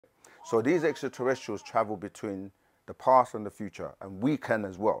So these extraterrestrials travel between the past and the future, and we can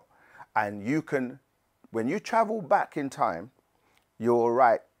as well. And you can, when you travel back in time, you're all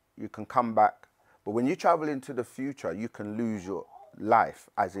right, you can come back. But when you travel into the future, you can lose your life,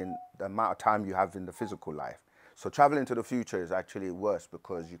 as in the amount of time you have in the physical life. So traveling to the future is actually worse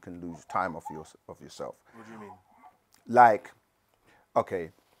because you can lose time of yourself. What do you mean? Like,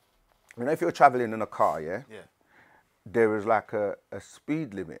 okay, you know, if you're traveling in a car, yeah, Yeah. there is like a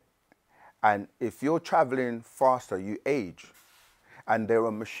speed limit. And if you're traveling faster, you age. And there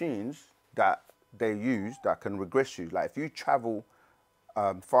are machines that they use that can regress you. Like if you travel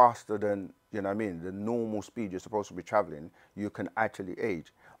faster than, you know what I mean, the normal speed you're supposed to be traveling, you can actually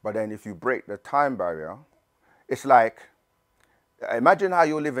age. But then if you break the time barrier, it's like, imagine how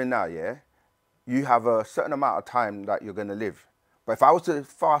you're living now, yeah? You have a certain amount of time that you're gonna live. But if I was to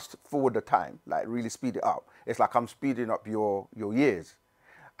fast forward the time, like really speed it up, it's like I'm speeding up your years.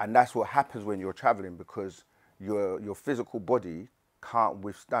 And that's what happens when you're traveling, because your physical body can't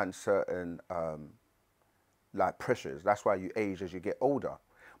withstand certain like pressures. That's why you age as you get older.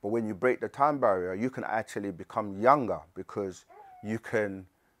 But when you break the time barrier, you can actually become younger, because you can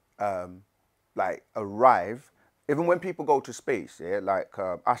like arrive. Even when people go to space, yeah, like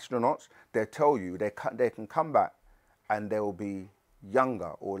astronauts, they tell you they can come back and they'll be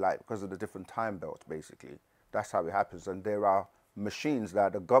younger, or like because of the different time belts, basically. That's how it happens. And there are machines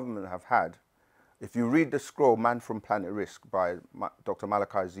that the government have had. If you read the scroll, Man from Planet Risk by Dr.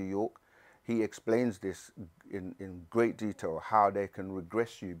 Malachi Z. York, he explains this in great detail, how they can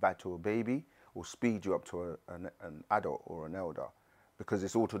regress you back to a baby or speed you up to an adult or an elder, because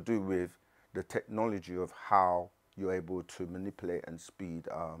it's all to do with the technology of how you're able to manipulate and speed,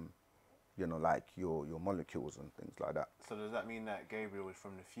 you know, like your molecules and things like that. So does that mean that Gabriel is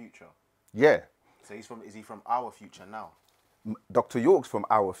from the future? Yeah. So is he from our future now? Dr. York's from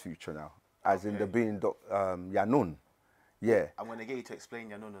our future now, as in Okay. the being Yanun. Yeah. I'm going to get you to explain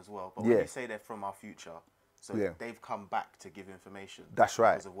Yanun as well. But Yeah. when you say they're from our future, so Yeah. they've come back to give information. That's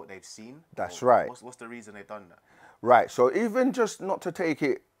right. Because of what they've seen? That's Or right. What's the reason they've done that? Right. So even just not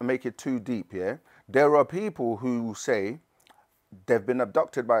to make it too deep, yeah, there are people who say they've been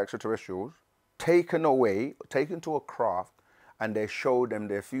abducted by extraterrestrials, taken away, taken to a craft, and they show them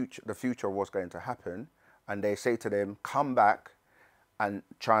their future, the future of what's going to happen, and they say to them, come back and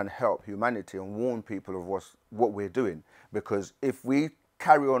try and help humanity and warn people of what we're doing. Because if we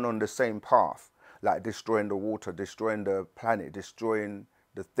carry on the same path, like destroying the water, destroying the planet, destroying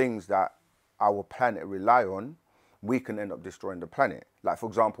the things that our planet rely on, we can end up destroying the planet. Like, for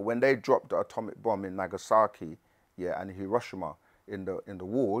example, when they dropped the atomic bomb in Nagasaki, yeah, and Hiroshima in the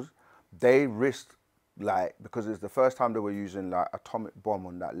wars, they risked, like, because it's the first time they were using like atomic bomb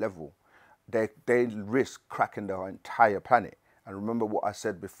on that level, they risked cracking the entire planet. And remember what I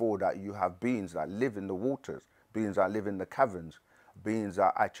said before, that you have beings that live in the waters, beings that live in the caverns, beings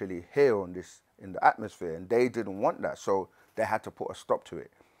that actually here on this, in the atmosphere, and they didn't want that, so they had to put a stop to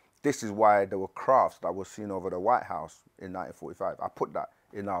it. This is why there were crafts that were seen over the White House in 1945. I put that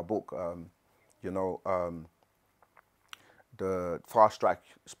in our book, you know, the Fast Track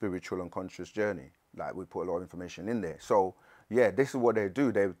Spiritual and Conscious Journey. Like, we put a lot of information in there. So yeah, this is what they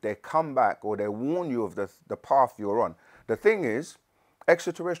do. They come back, or they warn you of the path you're on. The thing is,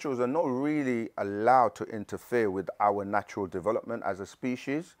 extraterrestrials are not really allowed to interfere with our natural development as a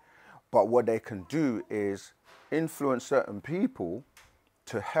species, but what they can do is influence certain people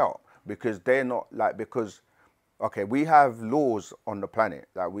to help, because they're not like, because, okay, we have laws on the planet,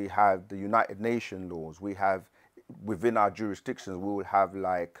 like we have the United Nations laws, we have within our jurisdictions, we will have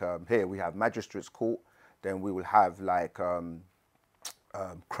like, here we have magistrates court, then we will have like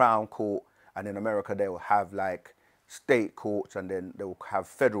Crown Court, and in America they will have like state courts, and then they will have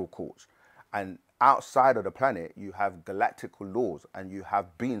federal courts. And outside of the planet, you have galactical laws, and you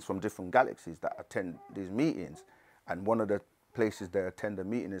have beings from different galaxies that attend these meetings. And one of the places they attend the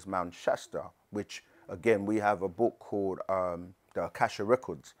meeting is Mount Shasta, which again, we have a book called the Akasha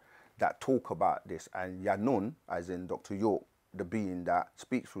Records that talk about this. And Yanun, as in Dr. York, the being that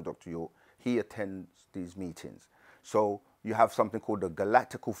speaks through Dr. York, he attends these meetings. So you have something called the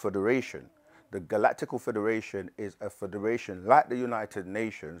Galactical Federation. The Galactical Federation is a federation like the United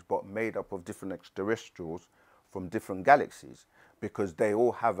Nations, but made up of different extraterrestrials from different galaxies, because they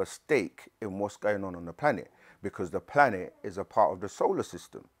all have a stake in what's going on the planet, because the planet is a part of the solar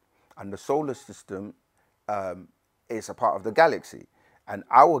system, and the solar system is a part of the galaxy. And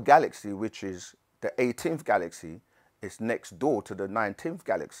our galaxy, which is the 18th galaxy, is next door to the 19th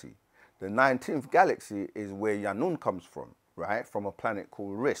galaxy. The 19th galaxy is where Yanun comes from, right? From a planet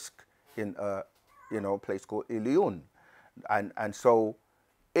called Risk in a, you know, place called Ilion. And so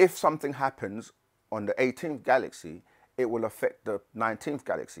if something happens on the 18th galaxy, it will affect the 19th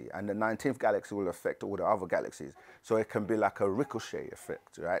galaxy, and the 19th galaxy will affect all the other galaxies. So it can be like a ricochet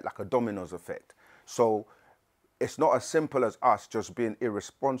effect, right? Like a dominoes effect. So it's not as simple as us just being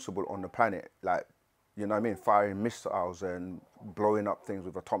irresponsible on the planet, like, you know what I mean, firing missiles and blowing up things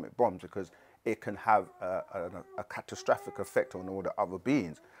with atomic bombs, because it can have a catastrophic effect on all the other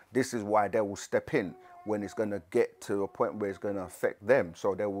beings. This is why they will step in when it's going to get to a point where it's going to affect them.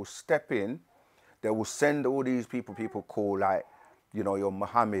 So they will step in, they will send all these people call, like, you know, your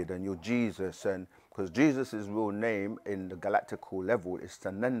Muhammad and your Jesus, and because Jesus' real name in the galactical level is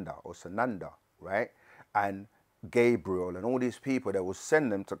Sananda or Sananda, right? And Gabriel and all these people, they will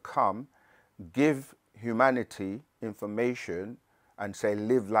send them to come, give humanity information and say,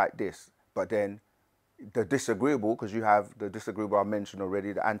 live like this. But then the disagreeable, because you have the disagreeable I mentioned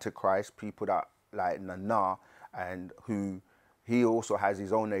already, the Antichrist, people that like Nana, and who he also has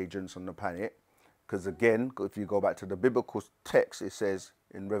his own agents on the planet. Because again, if you go back to the biblical text, it says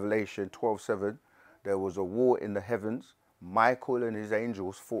in Revelation 12:7, there was a war in the heavens. Michael and his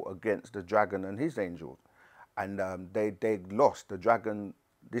angels fought against the dragon and his angels. And they lost. The dragon,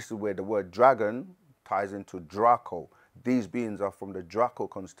 this is where the word dragon ties into Draco. These beings are from the Draco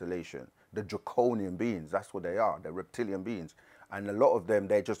constellation, the draconian beings. That's what they are. They're reptilian beings. And a lot of them,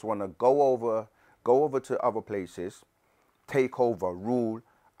 they just want to go over to other places, take over, rule,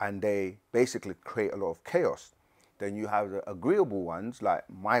 and they basically create a lot of chaos. Then you have the agreeable ones like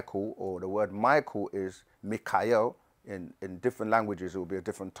Michael, or the word Michael is Mikael. In different languages, it will be a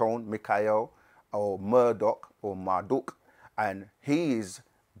different tone, Mikael, or Murdoch, or Marduk. And he is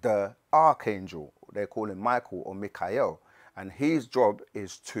the archangel. They call him Michael or Mikael. And his job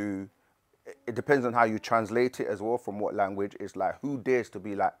is to, it depends on how you translate it as well, from what language. It's like, who dares to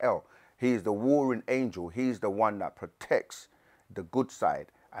be like El? He is the warring angel. He's the one that protects the good side.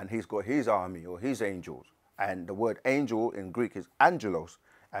 And he's got his army or his angels. And the word angel in Greek is angelos.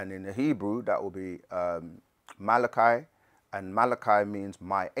 And in the Hebrew, that will be Malachi. And Malachi means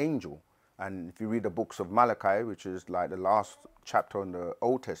my angel. And if you read the books of Malachi, which is like the last chapter in the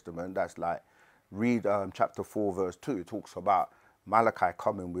Old Testament, that's like, read chapter 4, verse 2. It talks about Malachi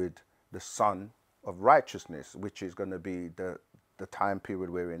coming with the sun of righteousness, which is going to be the time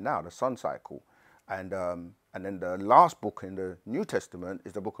period we're in now, the sun cycle. And then the last book in the New Testament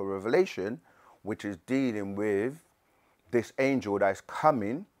is the book of Revelation, which is dealing with this angel that is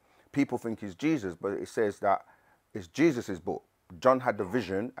coming. People think it's Jesus, but it says that it's Jesus's book. John had the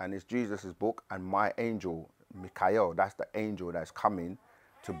vision, and it's Jesus's book, and my angel, Michael, that's the angel that's coming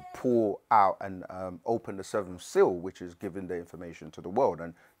to pour out and open the seventh seal, which is giving the information to the world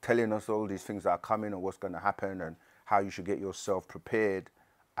and telling us all these things that are coming and what's going to happen and how you should get yourself prepared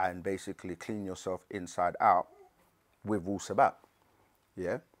and basically clean yourself inside out with Wu-Sabat.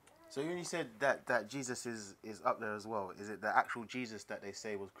 Yeah. So when you said that Jesus is up there as well, is it the actual Jesus that they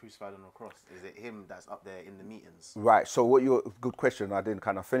say was crucified on the cross? Is it him that's up there in the meetings? Right. So good question. I didn't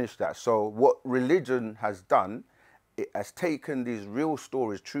kind of finish that. So what religion has done, it has taken these real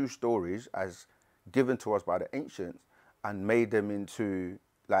stories, true stories, as given to us by the ancients, and made them into,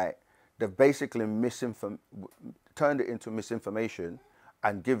 like, they've basically turned it into misinformation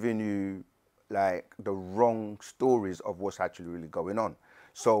and given you like the wrong stories of what's actually really going on.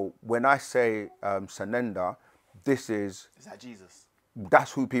 So when I say Sananda, this is... Is that Jesus?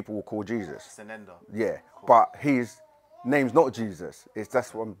 That's who people will call Jesus. Sananda. Yeah, cool. But his name's not Jesus.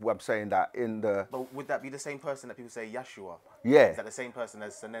 That's what I'm saying, that in the... But would that be the same person that people say Yeshua? Yeah. Is that the same person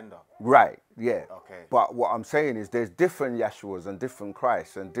as Sananda? Right, yeah. Okay. But what I'm saying is there's different Yeshuas and different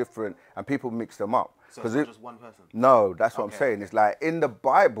Christs and people mix them up. So it's not just one person? No, that's what I'm saying. Okay. It's like in the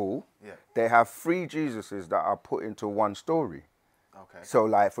Bible, yeah, they have 3 Jesuses that are put into one story. Okay. So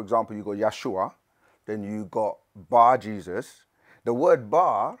like, for example, you got Yeshua, then you got Bar Jesus. The word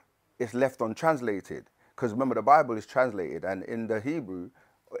Bar is left untranslated because remember the Bible is translated, and in the Hebrew,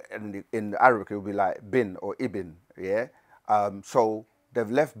 and in the Arabic it will be like bin or ibn, yeah? So they've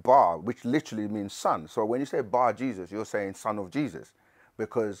left Bar, which literally means son. So when you say Bar Jesus, you're saying son of Jesus,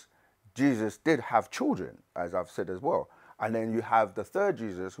 because Jesus did have children, as I've said as well. And then you have the third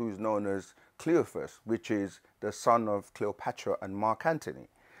Jesus, who's known as Cleophas, which is the son of Cleopatra and Mark Antony.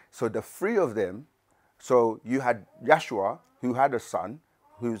 So the 3 of them, so you had Yeshua, who had a son,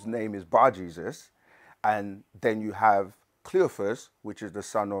 whose name is Bar Jesus, and then you have Cleophas, which is the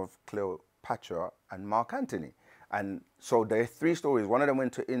son of Cleopatra and Mark Antony. And so there are 3 stories. One of them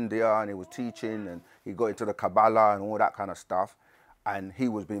went to India and he was teaching and he got into the Kabbalah and all that kind of stuff. And he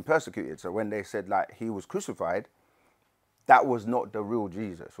was being persecuted. So when they said like he was crucified, that was not the real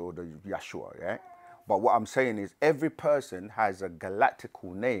Jesus or the Yeshua, right? But what I'm saying is every person has a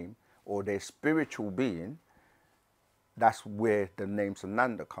galactical name or their spiritual being. That's where the name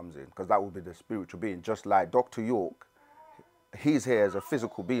Sananda comes in, because that will be the spiritual being. Just like Dr. York, he's here as a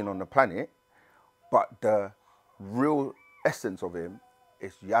physical being on the planet, but the real essence of him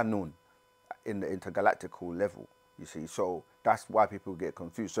is Yanun in the intergalactical level, you see. So that's why people get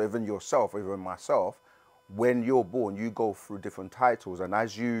confused. So even yourself, even myself, when you're born, you go through different titles, and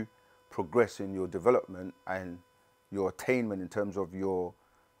as you progress in your development and your attainment in terms of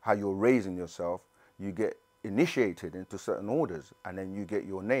how you're raising yourself, you get initiated into certain orders, and then you get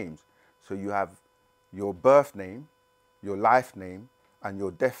your names. So you have your birth name, your life name, and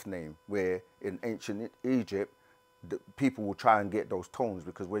your death name, where in ancient Egypt, the people will try and get those tones,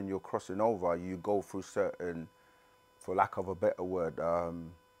 because when you're crossing over, you go through certain, for lack of a better word,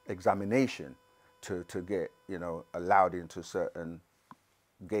 examination to get, allowed into certain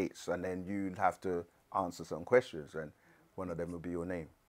gates, and then you have to answer some questions, and one of them will be your name.